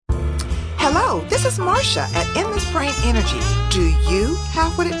Hello, this is Marsha at Endless Brain Energy. Do you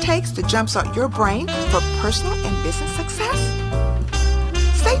have what it takes to jumpstart your brain for personal and business success?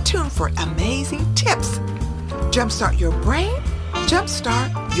 Stay tuned for amazing tips. Jumpstart your brain,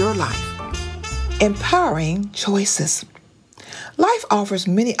 jumpstart your life. Empowering choices. Life offers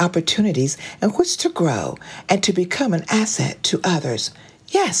many opportunities in which to grow and to become an asset to others.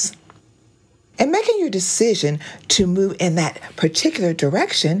 Yes. In making your decision to move in that particular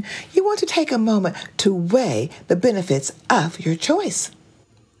direction, you want to take a moment to weigh the benefits of your choice.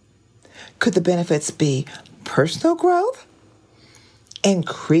 Could the benefits be personal growth,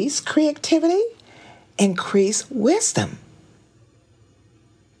 increased creativity, increased wisdom?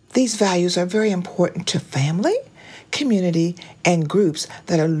 These values are very important to family, community, and groups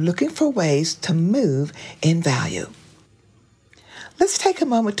that are looking for ways to move in value. Let's take a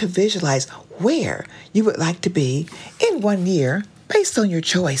moment to visualize where you would like to be in 1 year based on your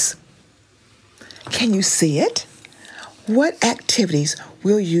choice. Can you see it? What activities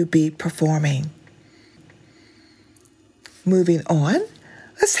will you be performing? Moving on,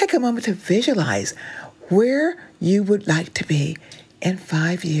 let's take a moment to visualize where you would like to be in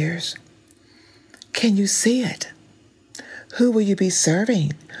 5 years. Can you see it? Who will you be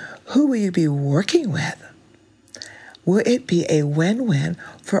serving? Who will you be working with? Will it be a win-win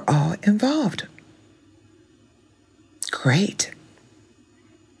for all involved? Great.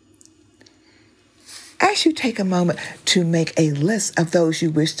 As you take a moment to make a list of those you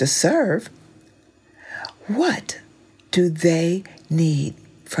wish to serve, what do they need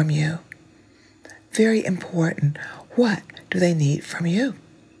from you? Very important. What do they need from you?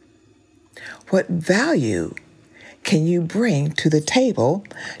 What value can you bring to the table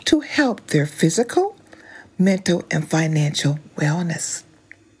to help their physical, mental, and financial wellness?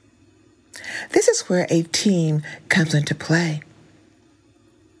 This is where a team comes into play.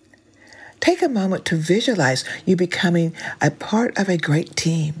 Take a moment to visualize you becoming a part of a great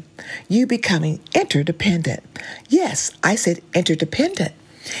team. You becoming interdependent. Yes, I said interdependent.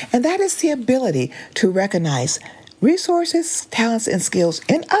 And that is the ability to recognize resources, talents, and skills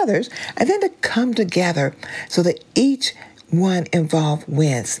in others, and then to come together so that each one involved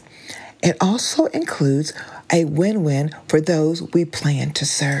wins. It also includes a win-win for those we plan to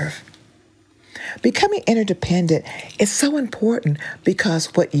serve. Becoming interdependent is so important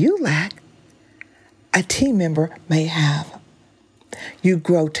because what you lack, a team member may have. You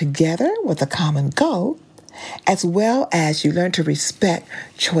grow together with a common goal, as well as you learn to respect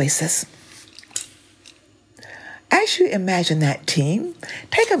choices. As you imagine that team,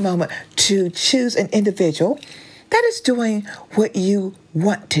 take a moment to choose an individual that is doing what you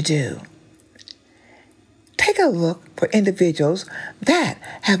want to do. Take a look for individuals that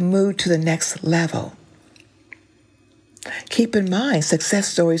have moved to the next level. Keep in mind, success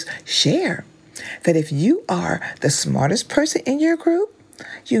stories share that if you are the smartest person in your group,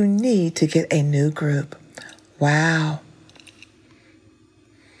 you need to get a new group. Wow.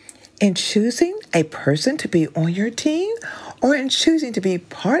 In choosing a person to be on your team or in choosing to be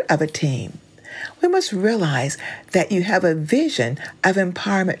part of a team, we must realize that you have a vision of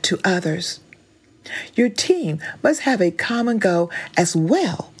empowerment to others. Your team must have a common goal as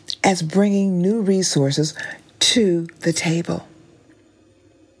well as bringing new resources to the table.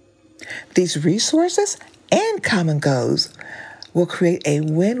 These resources and common goals will create a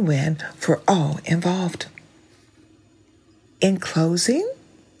win-win for all involved. In closing,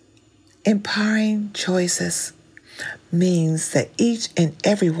 empowering choices means that each and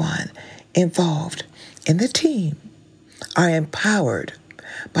everyone involved in the team are empowered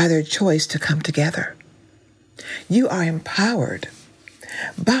by their choice to come together. You are empowered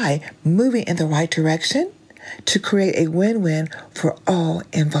by moving in the right direction to create a win-win for all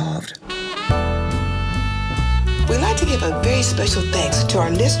involved. We'd like to give a very special thanks to our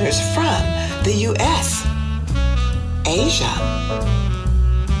listeners from the U.S., Asia,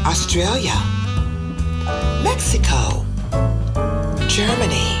 Australia, Mexico,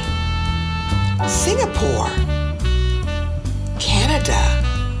 Germany, Singapore, Canada,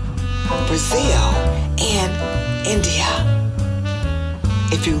 Brazil, and India.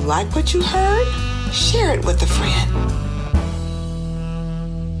 If you like what you heard, share it with a friend.